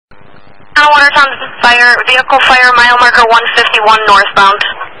Watertown fire, vehicle fire, mile marker 151 northbound.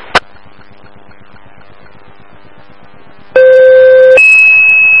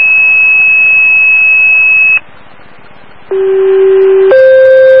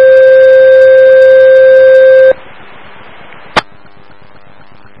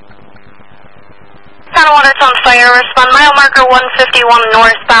 Watertown fire, respond mile marker 151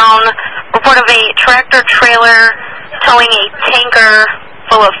 northbound. Report of a tractor trailer towing a tanker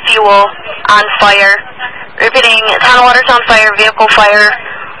full of fuel on fire. Repeating, Town of Watertown fire, vehicle fire,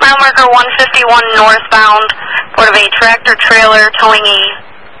 mile marker 151 northbound. Report of a tractor trailer towing a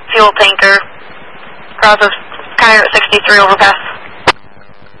fuel tanker. Cross of County Route 63 overpass.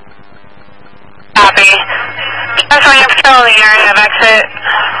 Copy. That's why you're still in the area of exit.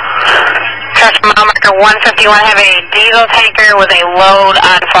 Trust mile marker 151, have a diesel tanker with a load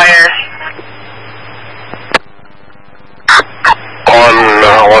on fire.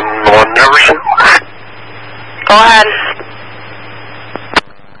 On Jefferson. Go ahead.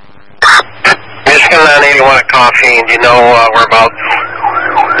 Michigan 981 at Coffee, do you know whereabouts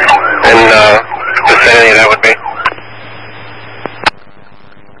in vicinity that would be?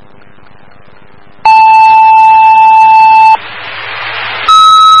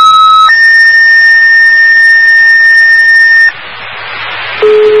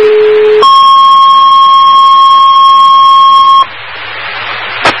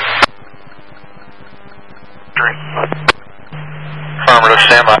 Affirmative,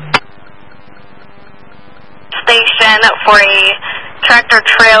 stand by. Station for a tractor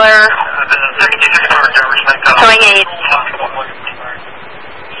trailer towing a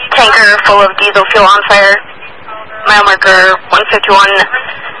tanker full of diesel fuel on fire. Mile marker 151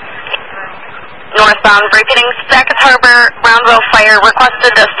 northbound. Repeating, Sackets Harbor, Brownville fire.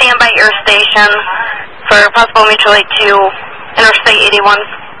 Requested to stand by your station for possible mutual aid to Interstate 81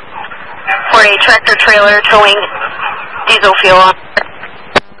 for a tractor trailer towing diesel fuel on fire.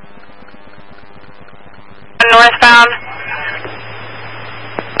 Northbound.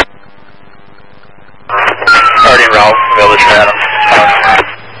 Already Ralph, Village Adam.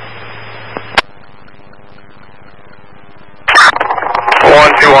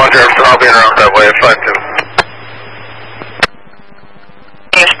 121 Jefferson, I'll be around that way, 52.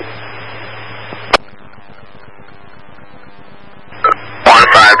 Yes.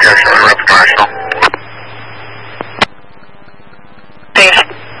 15 Jefferson, Rep National. Yes.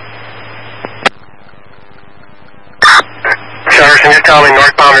 Jefferson, you tell me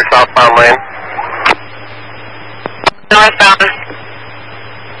northbound or southbound lane? Northbound.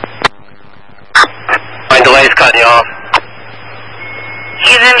 My delay's cutting you off.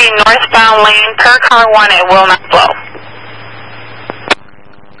 He's in the northbound lane. Per car 1, it will not blow.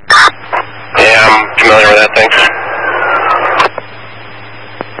 Yeah, I'm familiar with that thing.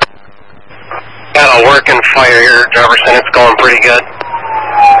 Got a working fire here, Jefferson. It's going pretty good.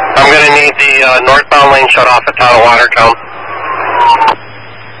 I'm going to need the northbound lane shut off at Town of Watertown.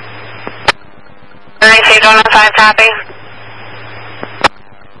 Alright, so you don't have 5 copy?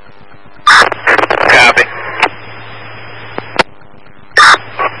 Copy.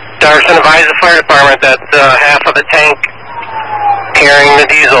 Jefferson, advise the fire department that half of the tank carrying the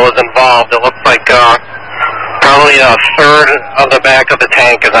diesel is involved. It looks like probably a third of the back of the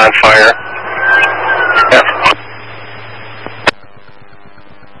tank is on fire. Yep.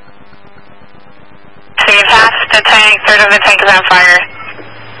 So you've half the tank, third of the tank is on fire.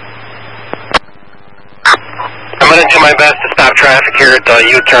 I'm going to do my best to stop traffic here at the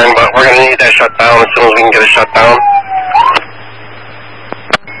U-turn, but we're going to need that shut down as soon as we can get it shut down.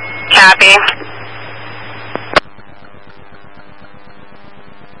 Copy.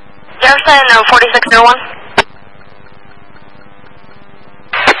 Jefferson, 4601.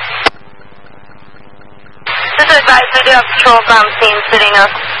 Just advise, we do have patrols on scene sitting a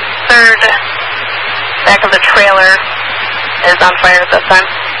third back of the trailer is on fire at this time.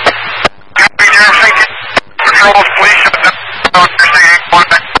 Copy, Jefferson. Patrols, please shut down. Interstate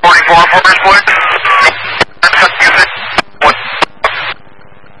 44 for us, please.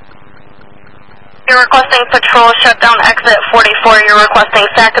 You're requesting patrol shutdown exit 44. You're requesting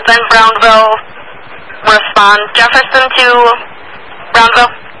Sackets and Brownville. Respond. Jefferson to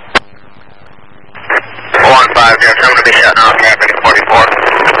Brownville. 15 Jefferson, I'm going to be shutting off traffic at 44.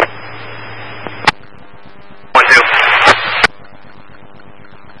 1-2.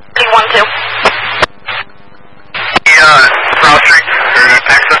 1-2. South Street,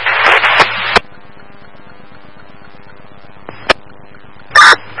 exit.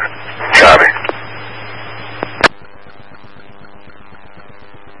 Copy.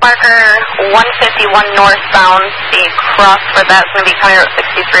 Marker 151 northbound. The cross for that's going to be County Route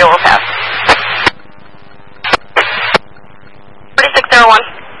 63 overpass.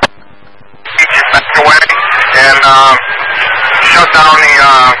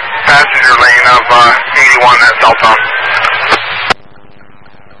 that cell phone.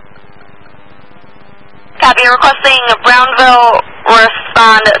 Copy, requesting Brownville,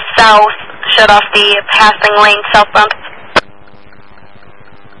 respond south, shut off the passing lane southbound.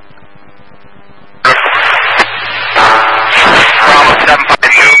 Bravo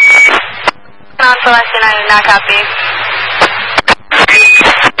 752. On Celestia 9, not copy.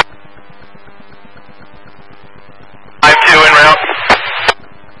 En route.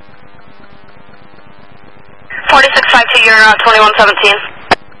 4652, you're 2117.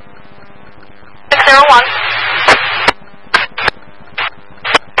 601.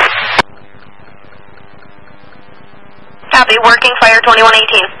 Copy, working fire 2118.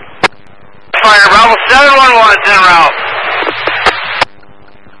 Fire, Bravo 711 is en route.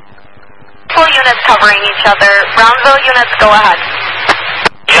 Full units covering each other. Brownville units, go ahead.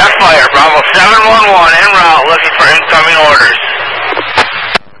 Yes, fire, Bravo 711 en route, looking for incoming orders.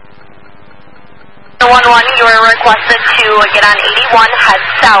 11, you are requested to get on 81, head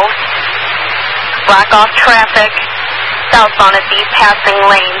south, block off traffic, southbound at the passing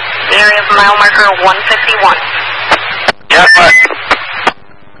lane, the area of mile marker 151. Yes, fire.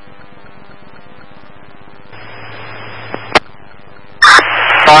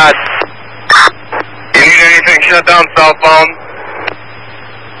 You need anything shut down southbound?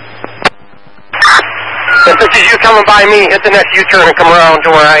 If this is you coming by me, hit the next U-turn and come around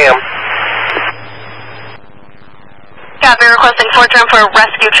to where I am. Copy, requesting Fortran for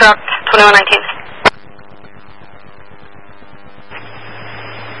rescue truck 2119.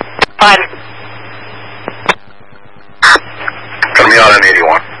 Fine. Put me out on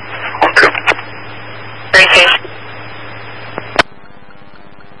 81. 1-2. Very safe.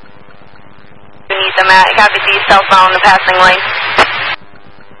 You need them at, copy the southbound, the passing lane.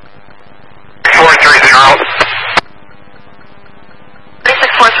 4-3 en route.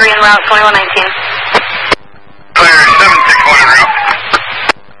 3643 en route 2119. Clear 761 en route.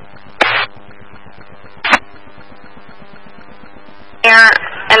 Air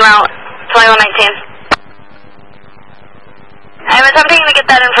en route 2119. I'm attempting to get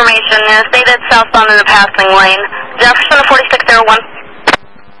that information. Stated southbound in the passing lane. Jefferson 4601.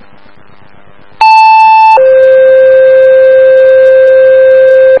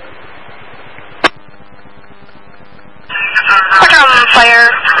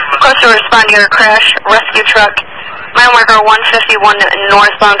 Fire, close to respond to your crash, rescue truck, mile marker 151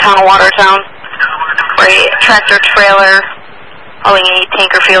 northbound town of Watertown, where a tractor trailer hauling a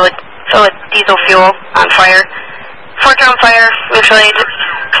tanker filled with diesel fuel on fire. Fortran fire, mutual aid,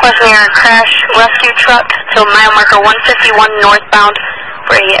 requesting your crash, rescue truck to mile marker 151 northbound,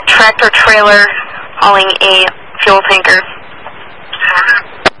 for a tractor trailer hauling a fuel tanker.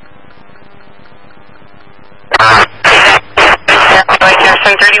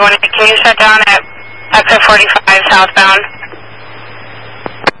 Jefferson 31, can you shut down at exit 45 southbound?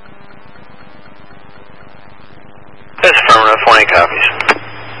 This is affirmative, 20 copies.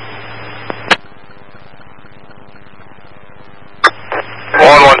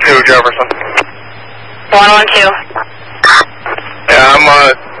 112 Jefferson. 112. Yeah, I'm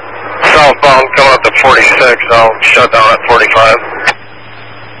southbound coming up to 46. I'll shut down at 45.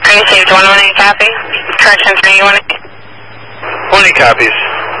 Received 118 copy. Correction 318. 20 copies.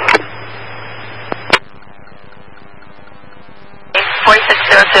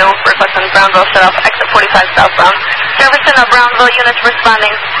 4602, requesting Brownville set off exit 45 southbound. Jefferson of Brownville units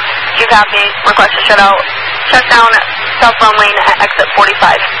responding. 2 copy, request to shut down southbound lane at exit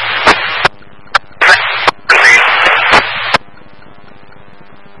 45.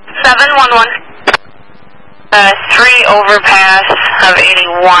 711. 3 overpass of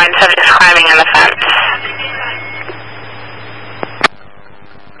 81, subject climbing on the fence.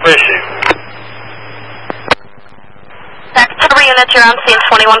 Issue. Sackets Harbor units, you're on scene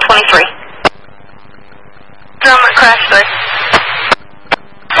 2123. Drum crash 3.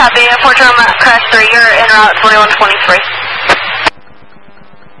 Copy, 4 drum crash 3, you're en route 2123.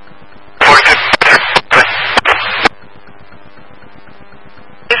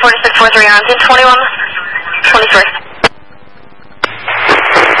 4643 on scene 2123.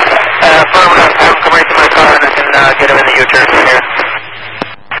 Affirmative, come right to my car and I can get him in the U-turn from here.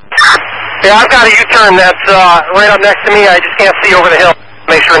 Yeah, I've got a U-turn that's right up next to me. I just can't see over the hill.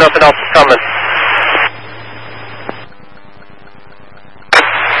 Make sure nothing else is coming.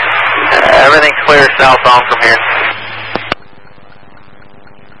 Everything's clear southbound from here.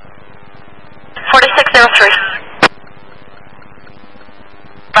 4603.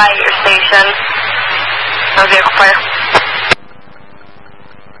 By your station. No vehicle fire.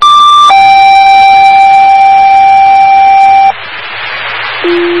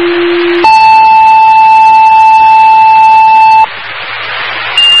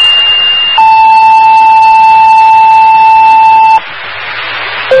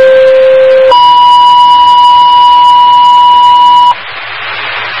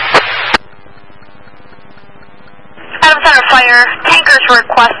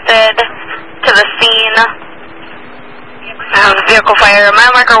 requested to the scene. Vehicle fire,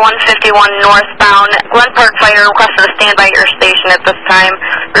 mile marker 151 northbound. Glen Park Fire requested a standby at your station at this time.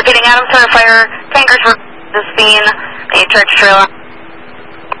 Repeating, Adams Center Fire, tankers were the scene, a tractor trailer.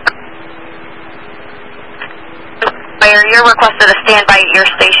 Fire, you're requested a standby at your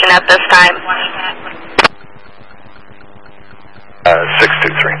station at this time.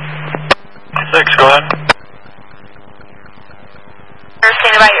 623. 6, go ahead. You're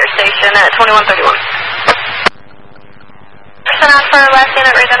standing by at your station at 2131. Send on for last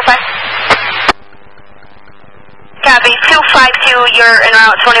unit, re-identify. Copy, 252, you're en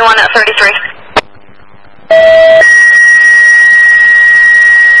route 21 at 33.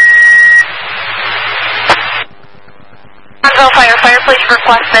 Brownville Fire, police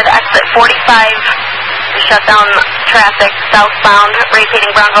requested exit 45, shut down traffic southbound. Repeating,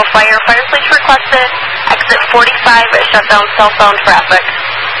 Brownville Fire, police requested exit 45, shut down southbound traffic.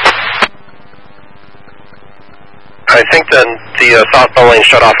 I think the southbound lane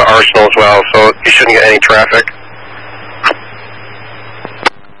shut off at Arsenal as well, so you shouldn't get any traffic.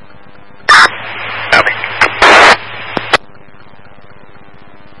 Copy.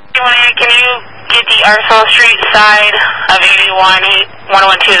 Can you get the Arsenal Street side of 81?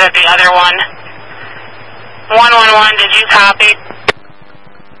 112 is at the other one. 111, did you copy?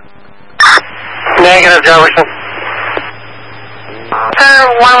 Negative, Jefferson. Sir,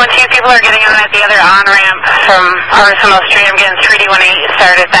 112 people are getting on at the other on-ramp from Arsenal Street. I'm getting 3D18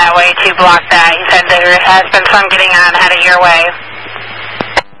 started that way to block that. He said there has been some getting on headed your way.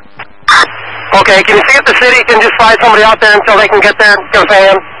 Okay, can you see if the city can just slide somebody out there until they can get there? Give us a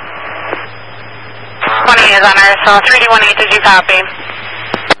hand. 20 is on Arsenal. 3D18, did you copy?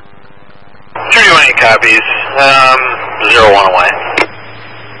 3D18 copies. 01 away.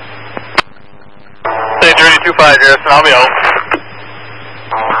 Say 325, Harrison, I'll be out.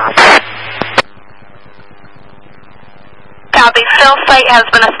 Copy. Fill site has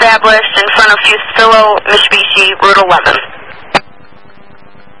been established in front of Fustillo, Mitsubishi, Route 11.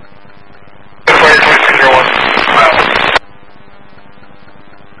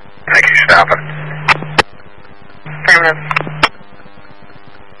 Thank you, stop it. Affirmative.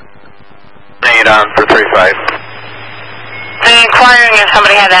 Need on for 35. I'm inquiring if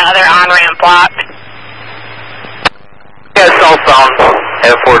somebody had that other on-ramp blocked. Yeah, southbound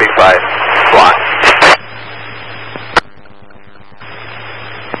at 45 block.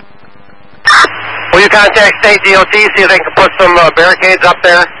 Will you contact State DOT, see if they can put some barricades up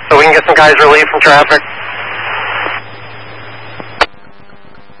there so we can get some guys relieved from traffic?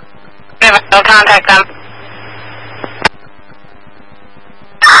 I'll contact them.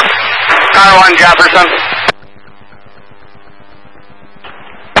 Car 1, Jefferson.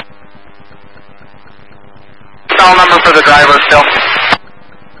 Cell number for the driver still.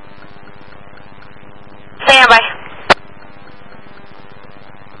 Stand by.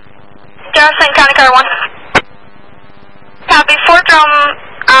 Jefferson County Car 1. Copy. 4 drum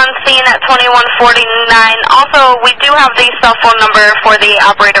on scene at 2149. Also, we do have the cell phone number for the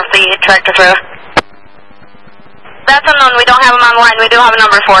operator of the tractor trailer. That's unknown. We don't have him online. We do have a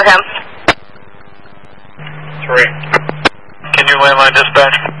number for him. 3. Can you wait my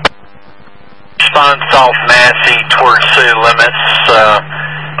dispatch? Respond South Massey towards city limits.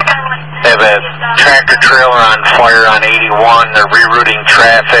 Have a tractor trailer on fire on 81. They're rerouting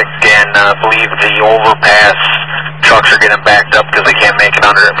traffic and believe the overpass trucks are getting backed up because they can't make it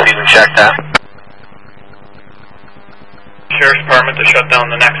under it. If you can check that. Sheriff's Department to shut down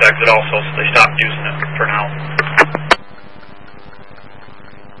the next exit also, so they stopped using it for now.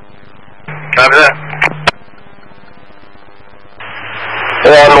 Copy that.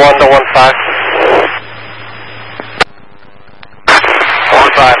 1-1 to 1-5.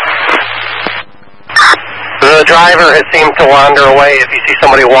 1-5. The driver has seemed to wander away. If you see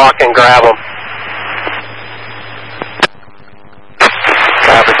somebody walking, grab him.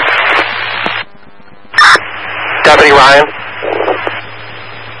 Copy. Deputy Ryan.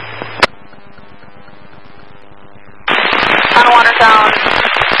 On Watertown,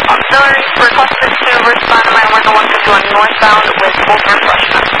 auxiliaries requested to respond to mile marker 151 northbound with full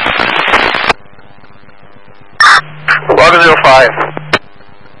refreshment. 1105.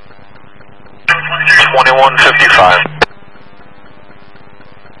 2155.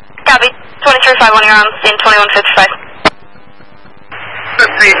 Copy. 2351, you're on scene 2155.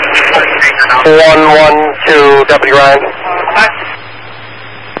 112, Deputy Ryan.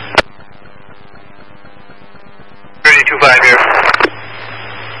 3025 here.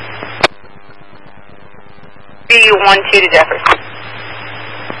 312 to Jefferson.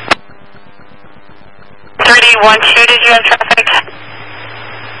 312, did you have traffic?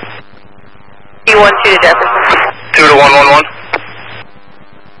 3D12 to Jefferson. 2 to 111.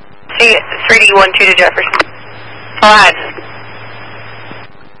 3D12 to Jefferson. Go ahead.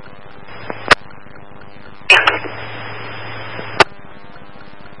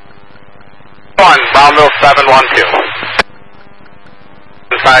 Brownville 712.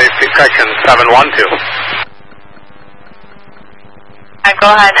 Inside section 712. Go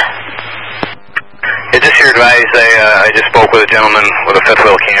ahead. Yeah, just your advice, I just spoke with a gentleman with a fifth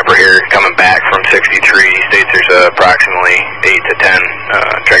wheel camper here coming back from 63. He states there's approximately 8 to 10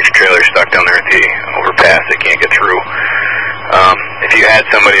 tractor trailers stuck down there at the overpass. They can't get through. If you had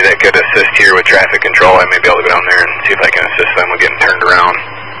somebody that could assist here with traffic control, I may be able to go down there and see if I can assist them with getting turned around.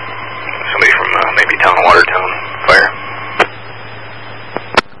 Somebody from maybe town of Watertown fire.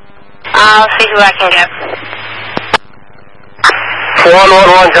 I'll see who I can get.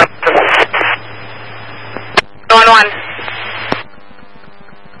 111, Justin. 111.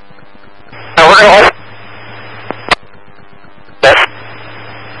 We're going to hold. Yes.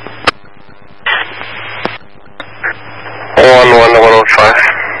 111 to 105.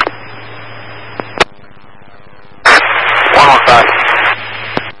 115.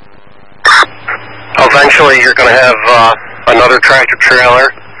 Eventually you're going to have another tractor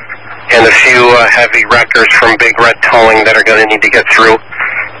trailer and a few heavy wreckers from Big Red Towing that are going to need to get through.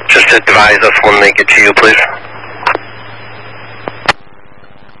 Just advise us when they get to you, please.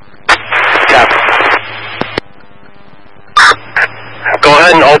 Yeah. Go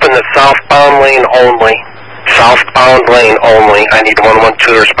ahead and open the southbound lane only. Southbound lane only. I need 112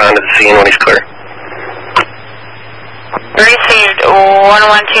 to respond to the scene when he's clear. Received.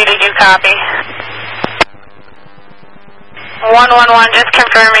 112, did you copy? 111, just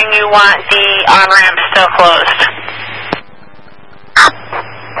confirming you want the on-ramp still closed.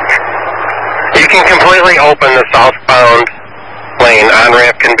 You can completely open the southbound lane.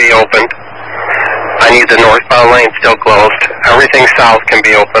 On-ramp can be opened. I need the northbound lane still closed. Everything south can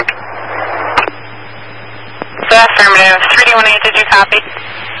be opened. So affirmative. 3D18, did you copy?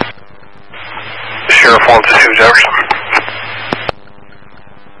 Sheriff 122 Jefferson.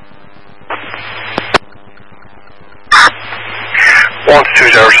 One to 2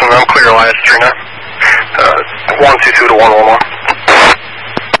 Jefferson, I'm clear last 3 now. 122 to 111.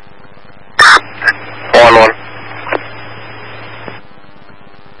 111.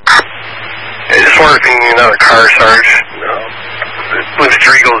 I just wonder if you need another car, Sarge. Police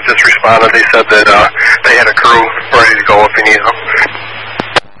Eagles just responded. They said that they had a crew ready to go if you need them.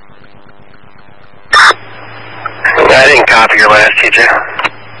 I didn't copy your last, TJ.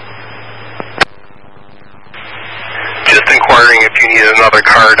 Just inquiring if you need another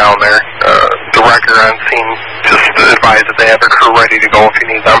car down there. The wrecker on scene just advised that they have a crew ready to go if you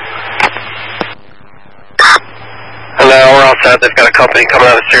need them. And now we're all set. They've got a company coming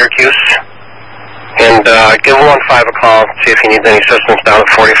out of Syracuse. And give 1-5 a call, see if he needs any assistance down at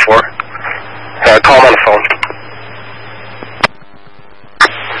 44. Call him on the phone.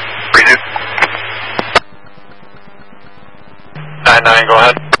 Receive. 99, go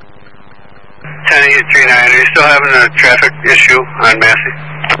ahead. 10-839, are you still having a traffic issue on Massey?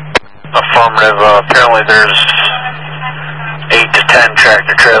 Affirmative. Apparently there's 8 to 10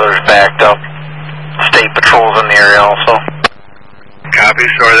 tractor trailers backed up. State patrols in the area also. Copy,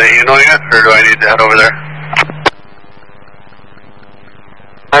 so are they handling it, or do I need to head over there?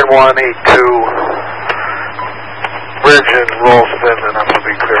 9182. Bridge in Rolston, and I'm going to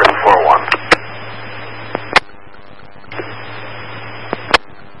be clear at 41.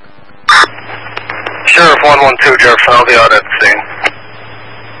 Sheriff 112 Jefferson, I'll be out at the scene.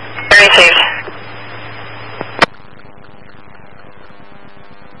 Received.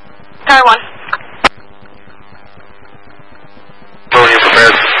 Tower 1. Tony,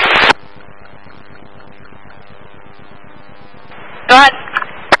 prepared. Go ahead.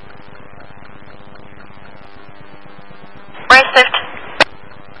 Right shift.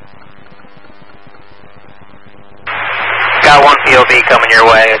 Got one POV coming your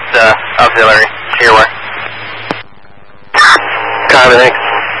way. It's auxiliary. Your way. Copy, thanks.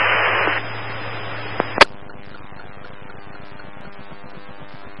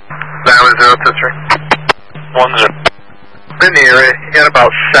 That was 023. 10. In the area, you got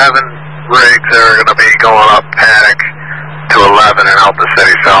about 7 rigs that are going to be going up Paddock to 11 and out the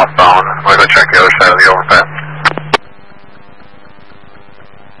city southbound. I'm going to check the other side of the overpass.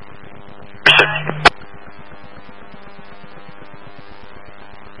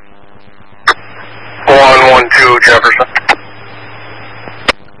 Jefferson.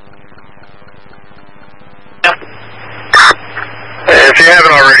 Yep. If you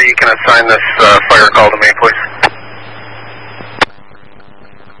haven't already, you can assign this fire call to me, please.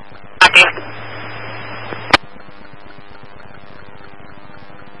 Copy.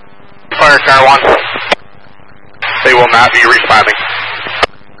 Car 1. They will not be responding.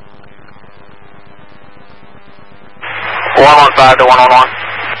 115 to 111.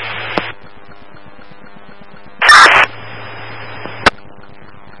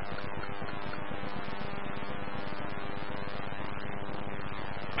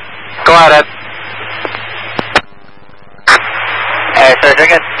 Go ahead, Ed. Hey, sir, I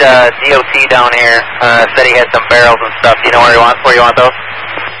got DOT down here. Said he had some barrels and stuff. Do you know where you want those?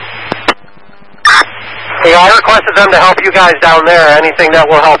 Hey, I requested them to help you guys down there. Anything that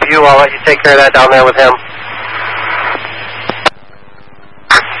will help you, I'll let you take care of that down there with him.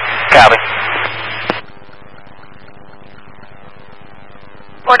 Copy.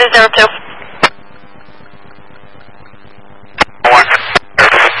 4002.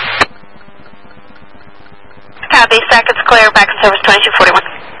 Copy, Sackets clear, back in service 2241.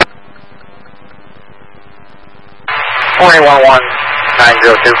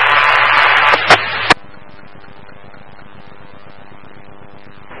 411902.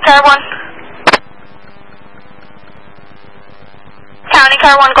 Car 1. County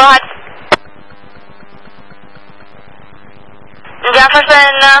Car 1, go ahead.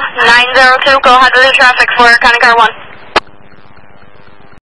 Jefferson 902, go ahead with the traffic for County Car 1.